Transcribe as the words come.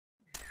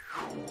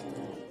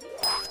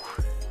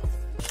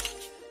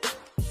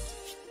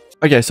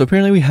Okay, so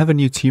apparently we have a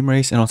new team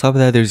race, and on top of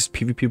that, there's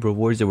PvP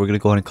rewards that we're going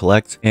to go ahead and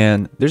collect,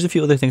 and there's a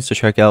few other things to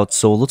check out,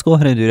 so let's go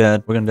ahead and do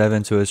that. We're going to dive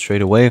into it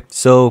straight away.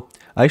 So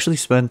I actually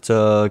spent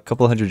a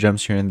couple hundred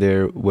gems here and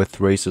there with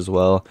race as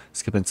well,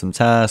 skipping some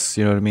tasks,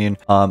 you know what I mean?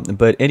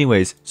 But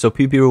anyways, so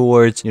PvP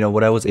rewards, you know,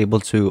 what I was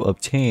able to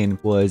obtain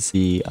was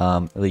the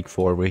League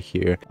 4 right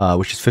here,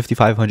 which is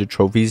 5,500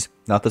 trophies,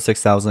 not the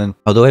 6,000.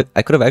 Although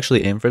I could have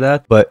actually aimed for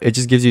that, but it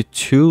just gives you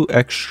 2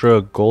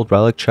 extra gold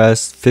relic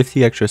chests,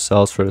 50 extra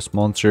cells for this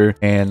monster,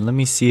 and let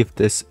me see if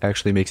this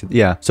actually makes it.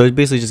 Yeah, so it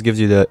basically just gives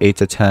you the 8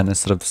 to 10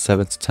 instead of the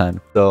 7 to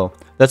 10. So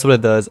that's what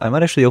it does. I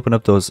might actually open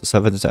up those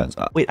 7 to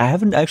 10s. Wait, I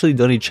haven't actually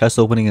done any chest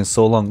opening in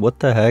so long. What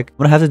the heck? I'm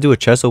gonna have to do a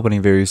chest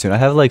opening very soon. I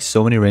have like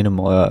so many random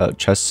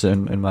chests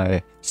in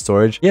my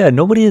storage. Yeah,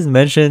 nobody has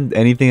mentioned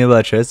anything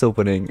about chest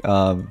opening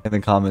in the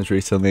comments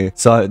recently.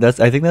 So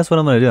I think that's what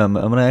I'm gonna do. I'm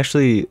gonna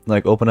actually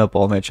like open up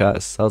all my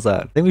chests. How's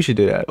that? I think we should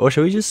do that. Or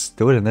should we just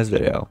do it in this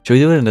video? Should we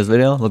do it in this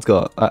video? Let's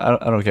go. I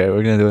don't care.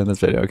 We're gonna do it in this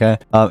video, okay?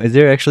 Is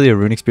there actually a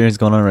rune experience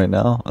going on right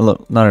now?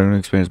 Look, not a rune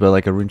experience, but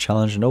like a rune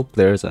challenge. Nope,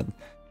 there isn't.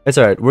 It's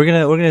all right. We're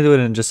gonna do it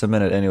in just a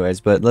minute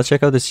anyways, but let's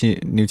check out this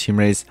new team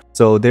race.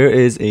 So there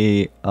is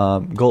a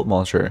gold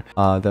monster,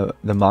 the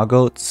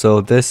Magoat. So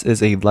this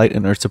is a light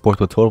and earth support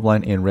with total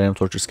blind and random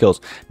torture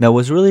skills. Now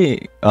what's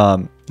really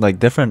like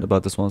different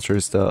about this monster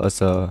is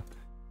the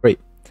trait.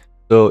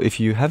 So if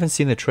you haven't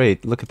seen the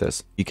trait, look at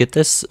this. You get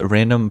this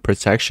random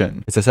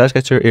protection. It's a status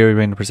catcher area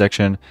random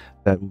protection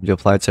that will be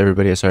applied to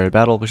everybody at start of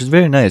battle, which is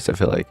very nice, I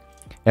feel like,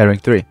 at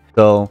rank 3.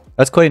 So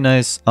that's quite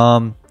nice.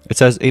 It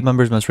says 8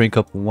 members must rank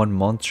up 1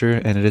 monster,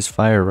 and it is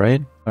fire,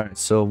 right? Alright,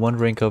 so 1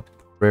 rank up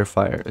rare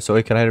fire. So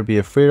it can either be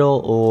a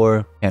Friedel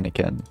or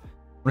Panikin.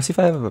 Let's see if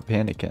I have a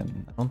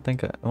Panikin. I don't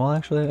think well,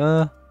 actually,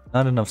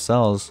 not enough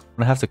cells. I'm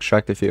gonna have to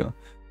extract a few.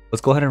 Let's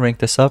go ahead and rank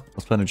this up.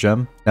 Let's spend a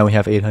gem. Now we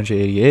have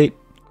 888.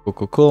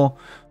 Cool.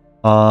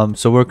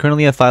 So we're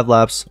currently at 5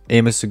 laps.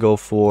 Aim is to go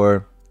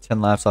for 10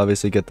 laps,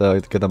 obviously, get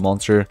the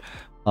monster.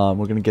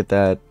 We're gonna get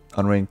that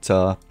unranked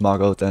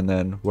Magoat and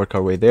then work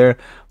our way there.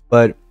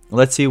 But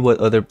let's see what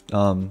other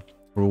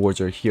rewards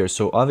are here.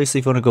 So obviously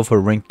if you want to go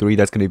for rank 3,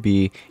 that's going to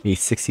be a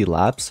 60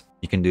 laps.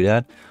 You can do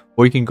that.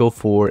 Or you can go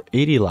for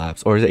 80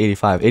 laps. Or is it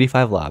 85?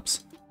 85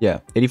 laps.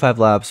 Yeah, 85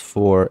 laps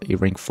for a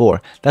rank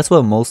 4. That's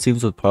what most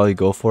teams would probably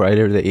go for,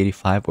 either the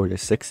 85 or the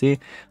 60.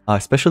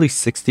 Especially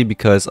 60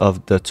 because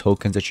of the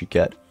tokens that you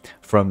get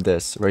from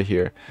this right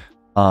here.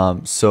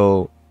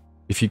 So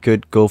if you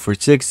could go for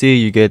 60,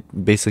 you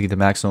get basically the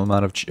maximum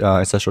amount of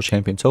Ancestral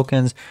Champion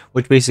tokens,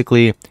 which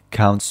basically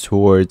counts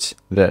towards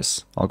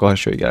this. I'll go ahead and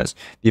show you guys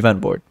the event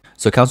board.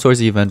 So it counts towards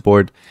the event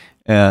board,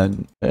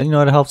 and you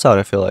know, it helps out,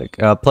 I feel like.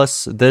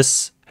 Plus,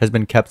 this has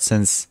been kept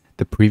since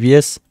the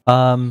previous,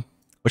 what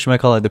you might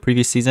call it, the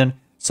previous season.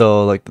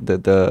 So like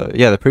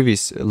the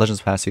previous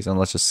Legends Pass season,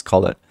 let's just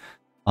call it.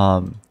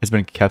 It's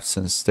been kept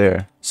since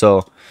there.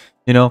 So,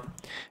 you know,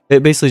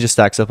 it basically just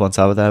stacks up on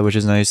top of that, which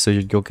is nice. So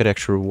you'll get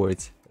extra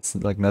rewards. It's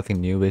like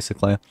nothing new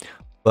basically.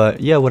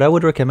 But yeah, what I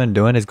would recommend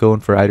doing is going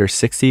for either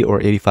 60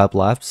 or 85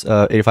 laps.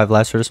 85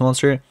 laps for this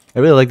monster. I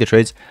really like the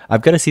traits.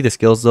 I've got to see the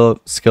skills though.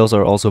 Skills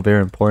are also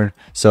very important.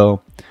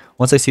 So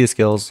once I see the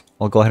skills,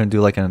 I'll go ahead and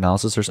do like an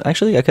analysis, or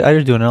actually I could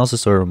either do an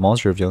analysis or a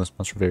monster review on this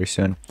monster very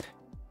soon.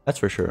 That's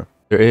for sure.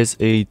 There is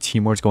a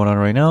team wars going on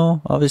right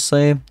now,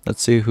 obviously.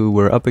 Let's see who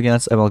we're up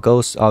against. ML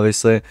Ghost,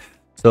 obviously.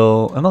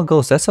 So ML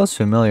Ghost, that sounds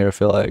familiar. I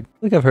feel like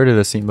I've heard of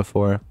this scene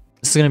before.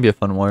 This is gonna be a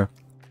fun war.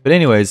 But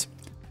anyways,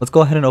 let's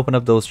go ahead and open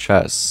up those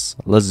chests.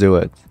 Let's do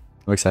it.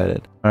 I'm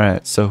excited.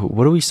 Alright, so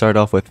what do we start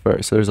off with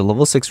first? So there's a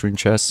level 6 rune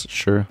chest.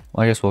 Sure.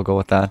 Well, I guess we'll go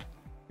with that.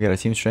 We got a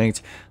team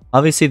strength.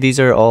 Obviously, these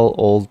are all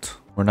old.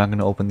 We're not going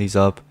to open these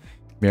up.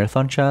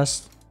 Marathon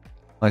chest.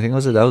 I think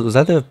was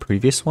that the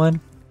previous one?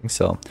 I think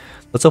so.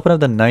 Let's open up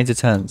the 9 to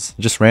 10s.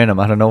 Just random,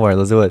 out of nowhere.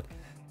 Let's do it.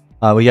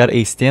 We got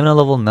a stamina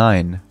level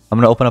 9. I'm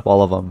going to open up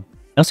all of them.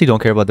 I honestly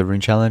don't care about the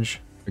rune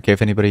challenge. Okay,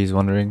 if anybody's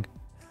wondering.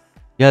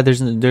 Yeah,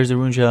 there's a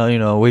rune challenge, you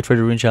know, wait for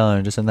the rune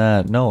challenge, this and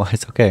that. No,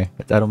 it's okay.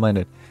 I don't mind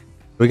it.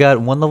 We got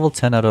 1 level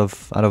 10 out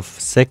of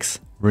 6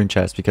 rune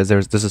chests because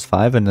this is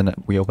 5 and then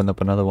we opened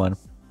up another one.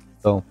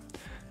 So,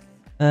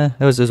 it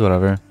was just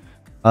whatever.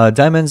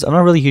 Diamonds, I'm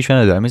not really a huge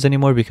fan of diamonds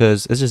anymore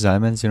because it's just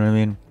diamonds, you know what I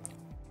mean?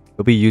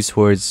 It'll be used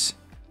towards,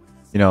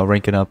 you know,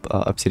 ranking up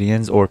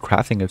obsidians or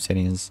crafting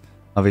obsidians,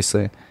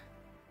 obviously.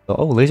 So,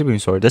 oh, laser beam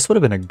sword. This would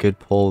have been a good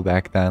pull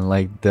back then,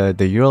 like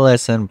the Euro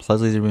lesson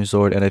plus laser beam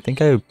sword, and I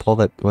think I pulled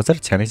that. Was that a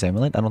 10x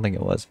amulet? I don't think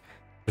it was.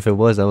 If it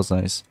was, that was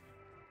nice.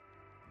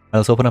 Now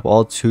let's open up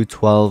all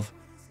 212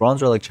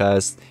 bronze relic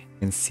chests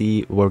and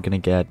see what we're gonna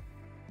get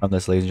from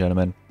this, ladies and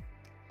gentlemen.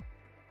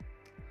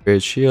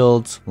 Great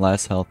shield,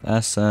 last health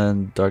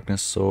ascent,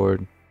 darkness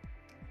sword. All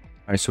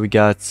right, so we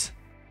got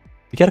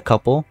a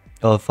couple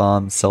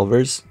of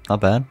silvers. Not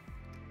bad.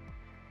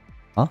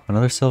 Huh?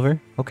 Another silver?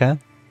 Okay.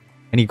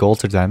 Any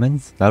golds or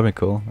diamonds? That would be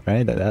cool,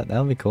 right? That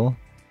would be cool.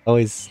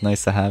 Always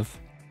nice to have.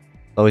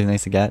 Always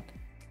nice to get.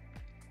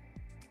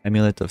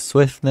 Amulet of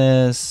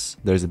Swiftness.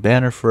 There's a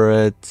banner for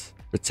it.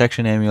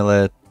 Protection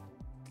amulet.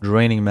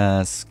 Draining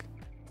mask.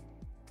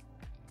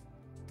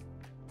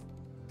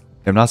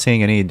 I'm not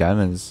seeing any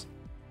diamonds.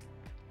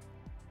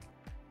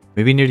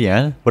 Maybe near the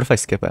end? What if I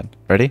skip it?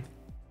 Ready?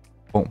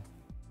 Boom.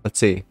 Let's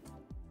see.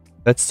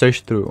 Let's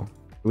search through.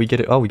 We get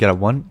it. Oh, we got a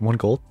one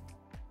gold.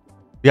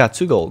 Yeah,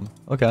 2 gold.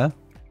 Okay.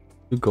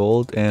 2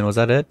 gold. And was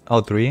that it?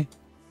 Oh, 3. I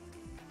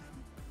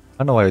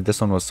don't know why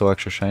this one was so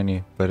extra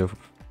shiny, but it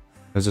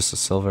was just a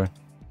silver.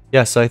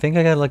 Yeah, so I think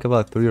I got like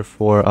about 3 or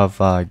 4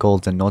 of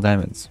golds and no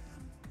diamonds.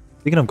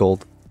 Speaking of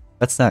gold,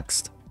 that's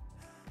next.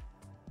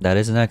 That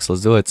is next.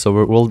 Let's do it.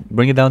 So we'll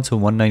bring it down to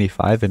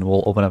 195 and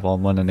we'll open up all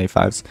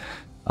 195s.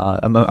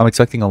 I'm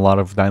expecting a lot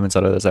of diamonds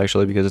out of this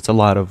actually because it's a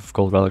lot of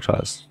gold relic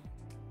chests.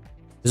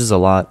 This is a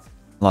lot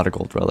of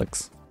gold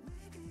relics.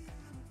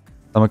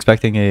 I'm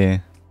expecting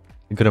a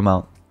good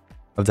amount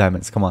of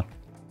diamonds. Come on.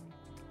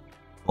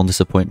 Don't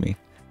disappoint me.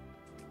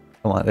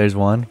 Come on, there's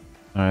one.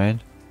 Alright.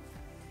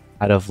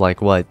 Out of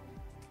like what?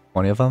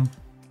 20 of them?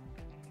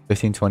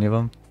 15, 20 of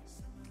them?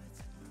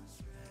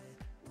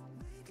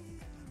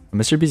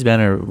 Mr. B's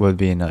banner would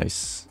be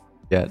nice.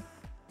 Yet.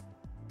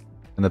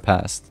 In the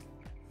past.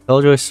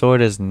 Killjoy's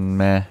sword is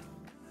meh.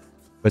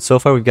 But so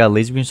far we've got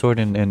Laser Beam sword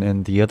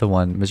and the other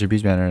one, Mr.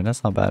 B's banner, and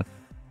that's not bad.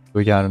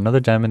 We got another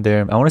diamond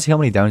there. I want to see how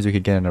many diamonds we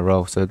could get in a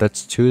row. So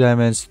that's 2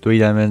 diamonds, 3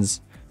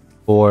 diamonds,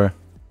 4,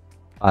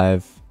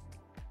 5,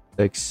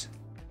 6,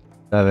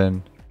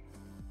 7,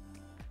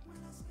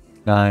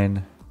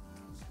 9,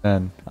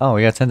 10. Oh,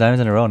 we got 10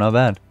 diamonds in a row. Not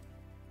bad.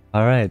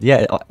 Alright.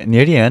 Yeah,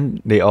 near the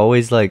end, they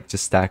always like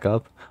just stack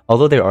up.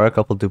 Although there are a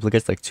couple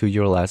duplicates, like 2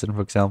 Euro Latin,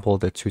 for example,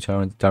 the 2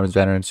 diamonds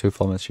banner and 2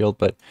 Fulminate shield,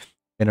 but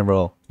in a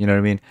row. You know what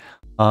I mean?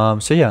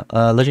 So yeah,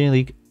 Legendary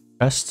League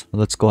chest.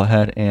 Let's go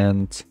ahead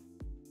and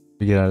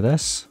we get out of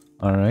this.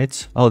 All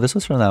right. Oh, this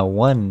was from that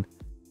one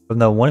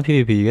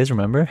PvP. You guys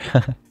remember?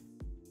 A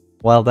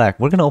while back.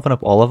 We're gonna open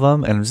up all of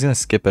them, and I'm just gonna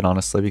skip it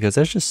honestly because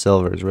there's just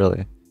silvers.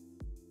 Really,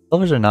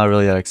 silvers are not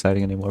really that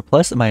exciting anymore.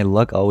 Plus, my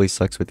luck always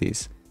sucks with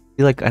these.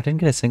 See, like I didn't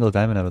get a single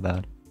diamond out of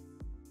that.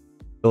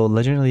 So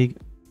Legendary League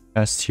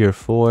chest tier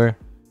 4.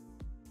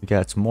 We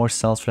got some more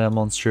cells for that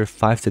monster.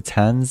 5 to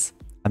 10s.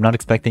 I'm not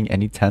expecting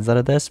any 10s out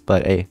of this,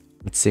 but hey,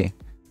 let's see.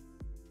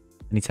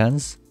 Any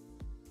 10s?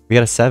 We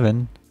got a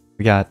 7.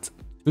 We got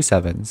 2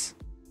 7s.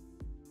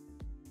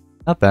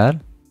 Not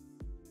bad.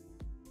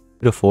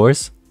 2 to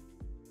 4s.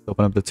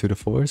 Open up the 2 to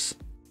 4s.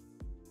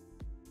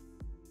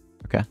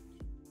 Okay.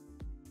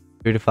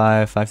 3 to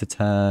 5, 5 to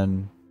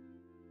 10.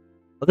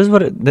 Well, this is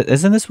what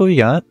isn't this what we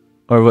got?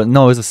 Or what?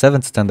 No, it was a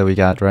 7 to 10 that we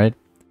got, right?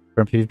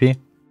 From PvP.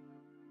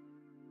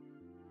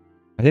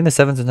 I think the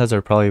 7s and 10s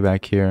are probably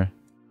back here.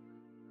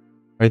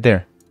 Right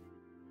there.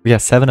 We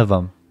got 7 of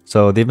them.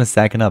 So they've been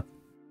stacking up.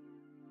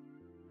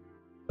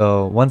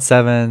 So 1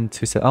 7,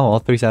 2 7. Oh, all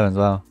 3 7s.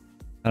 Wow.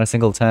 Not a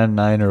single 10,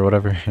 9, or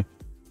whatever.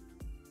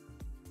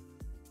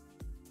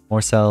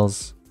 More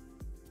cells.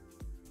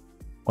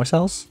 More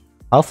cells?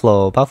 Power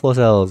flow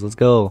cells. Let's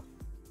go.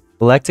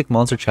 Galactic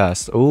monster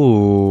chest.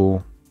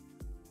 Ooh.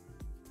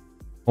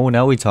 Oh,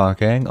 now we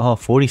talking. Oh,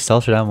 40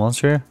 cells for that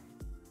monster.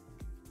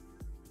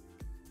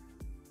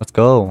 Let's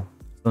go.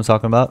 That's what I'm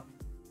talking about.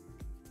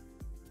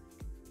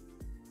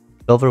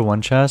 Silver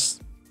 1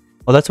 chest.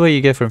 Oh, that's what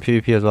you get from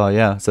PvP as well.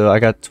 Yeah. So I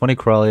got 20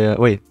 Coralia.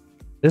 Wait,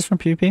 is this from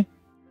PvP?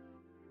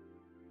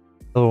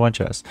 Silver 1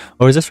 chest.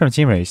 Or is this from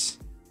Team Race?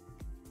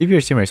 PvP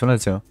or Team Race? One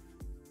of the 2.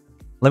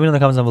 Let me know in the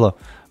comments down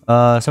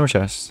below. Summer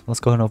chest.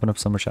 Let's go ahead and open up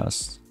summer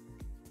chest.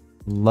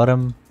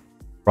 Ludum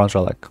bronze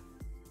relic.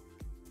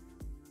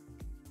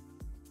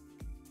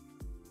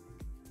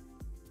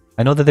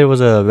 I know that there was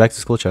a back to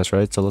school chest,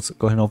 right? So let's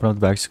go ahead and open up the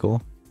back to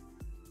school.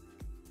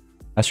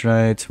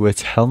 Astronaut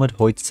with helmet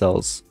hoit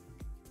cells.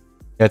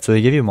 Yeah, so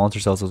they give you monster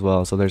cells as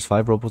well. So there's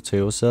 5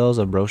 Roboteo cells,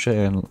 Ambrosia,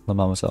 and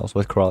Lamama cells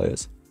with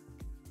Corallias.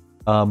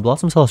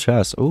 Blossom cell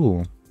chest.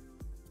 Ooh.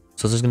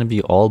 So this is gonna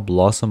be all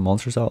Blossom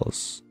monster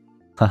cells.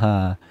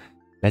 Haha.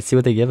 Let's see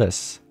what they give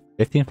us.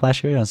 15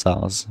 Flasherion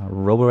cells,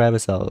 Robo Rabbit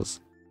cells,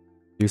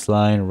 Juice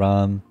Line,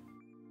 Rum.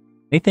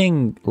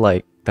 Anything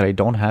like that I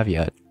don't have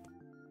yet.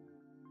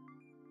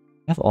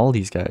 I have all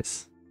these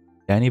guys.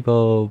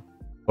 Danibo,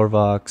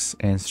 Corvox,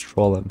 and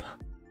Strollum.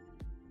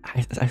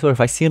 I swear,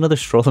 if I see another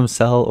Strollum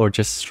cell or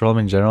just Strollum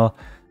in general,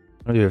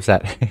 I'm gonna be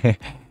upset.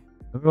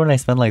 Remember when I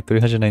spent like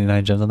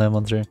 399 gems on that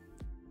monster?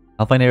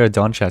 Alpine Era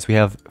Dawn chest. We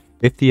have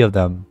 50 of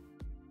them.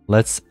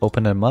 Let's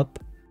open them up.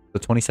 So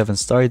 27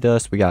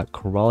 Stardust. We got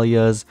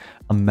Corallias.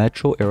 A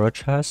Metro Era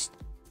chest.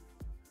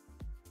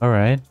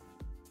 Alright.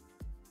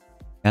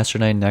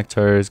 Astronaut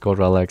Nectars, Gold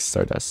Relics,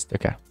 Stardust.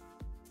 Okay.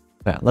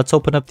 Yeah, let's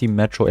open up the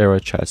Metro Era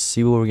chest.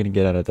 See what we're gonna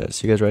get out of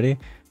this. You guys ready?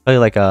 Probably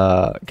like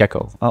a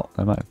Gecko. Oh,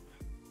 I might.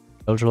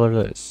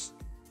 This.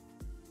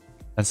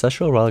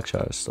 Ancestral Relic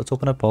chest. Let's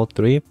open up all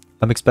 3.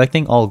 I'm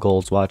expecting all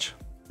golds. Watch.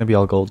 It's gonna be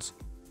all golds.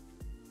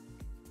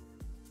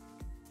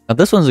 Now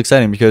this one's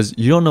exciting because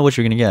you don't know what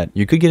you're gonna get.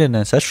 You could get an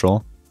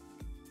Ancestral.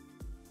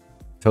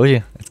 Told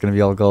you, it's gonna be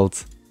all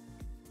golds.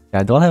 Yeah,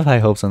 I don't have high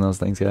hopes on those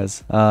things,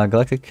 guys.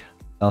 Galactic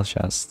Health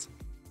chest.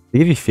 They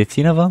give you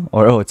 15 of them?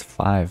 Or, oh, it's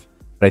 5.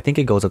 But I think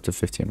it goes up to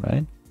 15,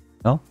 right?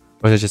 No?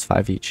 Or is it just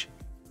 5 each?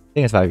 I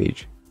think it's 5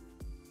 each.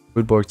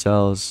 Foodborg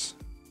cells.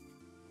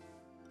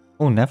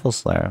 Oh, Neville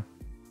Slayer.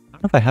 I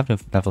don't know if I have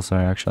Neville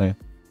Slayer actually.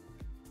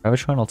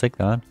 Gravitron, I'll take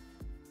that.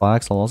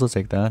 Fox, I'll also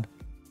take that.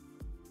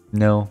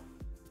 No.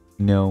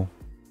 No.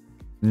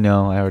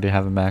 No, I already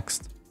have it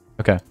maxed.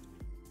 Okay.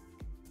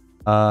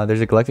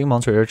 There's a collecting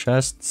monster air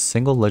chest,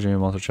 single legendary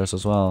monster chest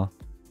as well.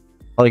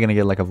 Probably gonna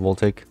get like a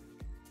Voltic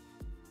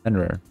and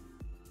rare.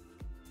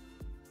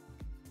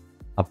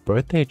 A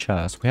birthday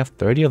chest. We have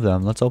 30 of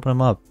them. Let's open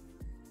them up.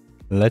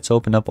 Let's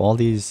open up all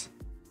these.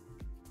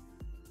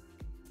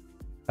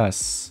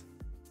 Yes.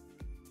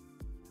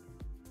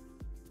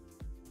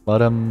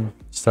 Bottom,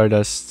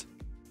 Stardust,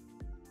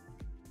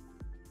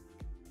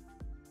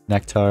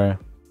 Nectar,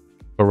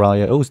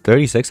 Coralia. Oh,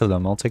 36 of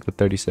them. I'll take the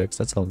 36.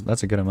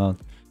 That's a good amount.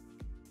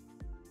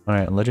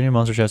 Alright, legendary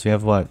monster chest. We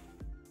have what?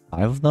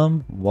 5 of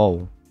them?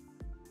 Whoa.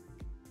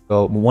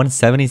 So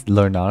 170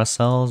 Lernata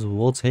cells.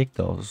 We'll take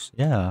those.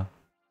 Yeah.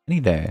 Any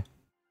day.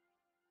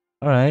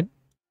 Alright.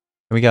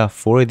 We got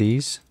 4 of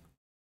these.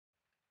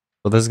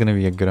 So this is gonna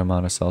be a good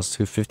amount of cells.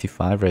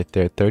 255 right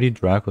there. 30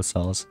 Draco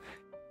cells.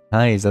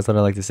 Nice, that's what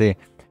I like to see.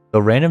 So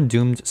random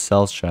doomed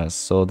cells chest.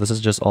 So this is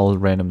just all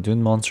random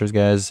doomed monsters,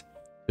 guys.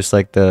 Just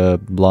like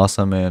the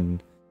Blossom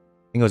and I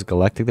think it was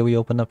Galactic that we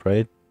opened up,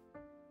 right?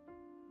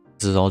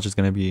 This is all just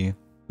gonna be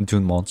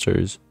doomed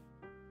monsters.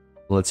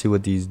 Let's see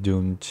what these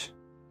doomed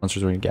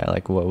monsters we're gonna get.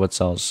 Like what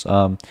cells.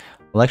 I'll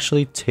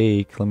actually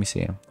take, let me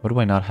see. What do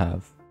I not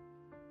have?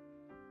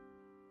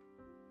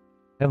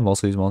 I have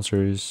most of these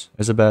monsters.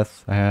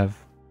 Isabeth, I have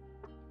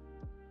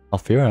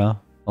Alfira.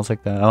 I'll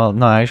take that. Oh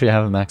no, I actually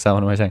have it maxed out.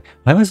 What am I saying?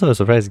 Why am I so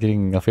surprised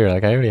getting Alfira?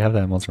 Like I already have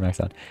that monster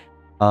maxed out.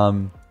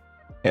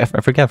 I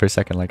forgot for a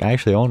second. Like I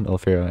actually own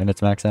Alfira and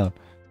it's maxed out.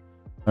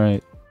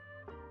 Alright.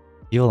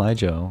 Evil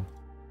Ijo.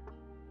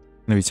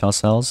 Gonna be 12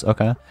 cells.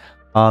 Okay.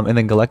 And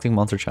then Galactic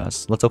monster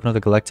chest. Let's open up the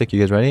Galactic. You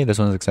guys ready? This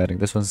one's exciting.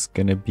 This one's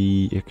gonna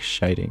be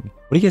exciting.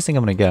 What do you guys think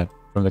I'm gonna get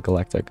from the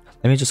Galactic?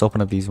 Let me just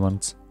open up these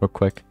ones real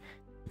quick.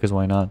 Because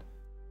why not?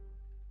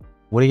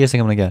 What do you guys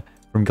think I'm gonna get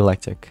from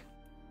Galactic?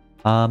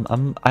 I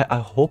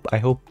hope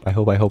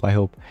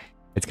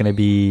it's gonna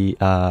be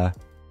the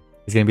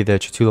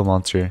Chitula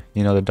monster,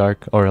 you know, the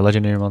dark or a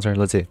legendary monster.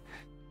 Let's see.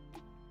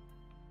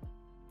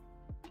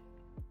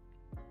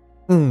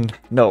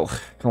 No,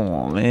 come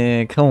on,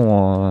 man, come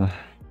on. You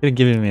could have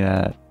given me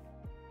that.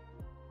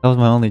 That was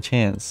my only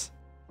chance.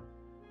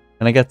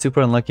 And I got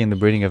super unlucky in the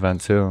breeding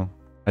event too.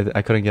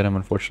 I couldn't get him,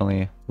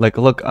 unfortunately. Like,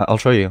 look, I'll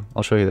show you.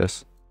 I'll show you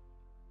this.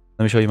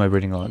 Let me show you my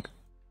breeding log.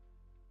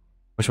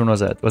 Which one was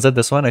that? Was that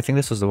this one? I think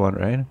this was the one,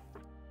 right?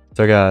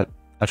 So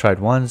I tried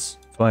once,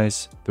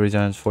 twice, 3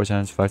 times, 4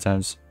 times, 5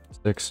 times,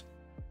 6.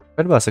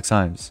 Tried about 6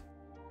 times.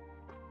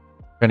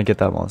 Trying to get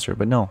that monster,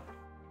 but no.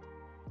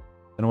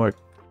 Didn't work.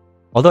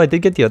 Although I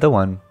did get the other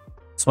one.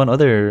 This one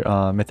other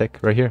mythic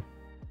right here.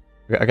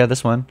 I got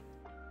this one.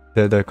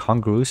 The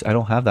Congrus. I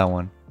don't have that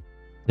one.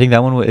 I think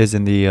that one is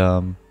in the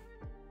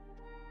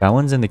that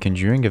one's in the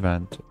Conjuring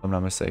event, if I'm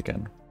not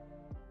mistaken.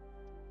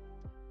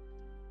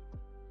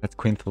 That's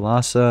Queen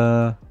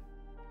Thalassa.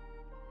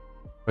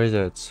 Where is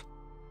it?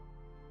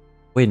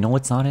 Wait, no,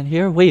 it's not in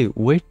here? Wait.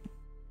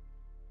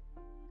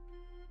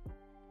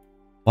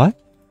 What?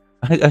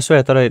 I swear,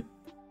 I thought I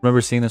remember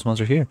seeing this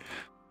monster here.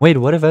 Wait,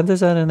 what event is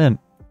that in then?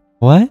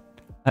 What?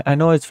 I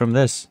know it's from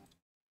this.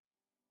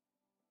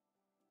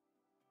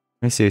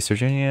 Let me see.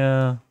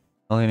 Serginia,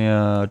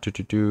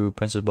 Alenia,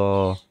 Princess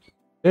Ball.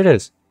 There it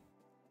is.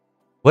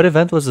 What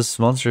event was this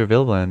monster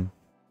available in?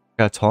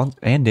 Got taunt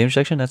and damage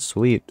section? That's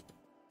sweet.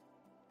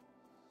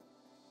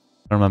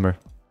 I don't remember.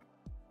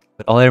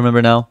 But all I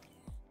remember now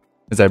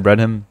is I bred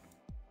him.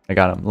 I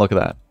got him. Look at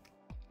that.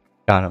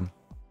 Got him.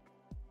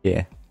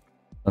 Yeah.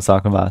 Let's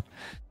talk about.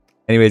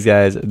 Anyways,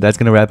 guys, that's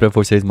going to wrap it up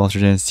for today's Monster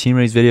Gens Team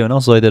Race video. And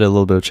also, I did a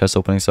little bit of chest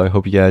opening, so I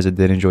hope you guys did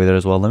enjoy that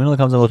as well. Let me know in the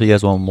comments below if you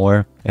guys want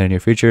more in the near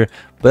future.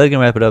 But that's going to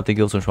wrap it up. Thank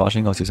you all so much for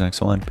watching. I'll see you in the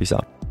next one. Peace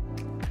out.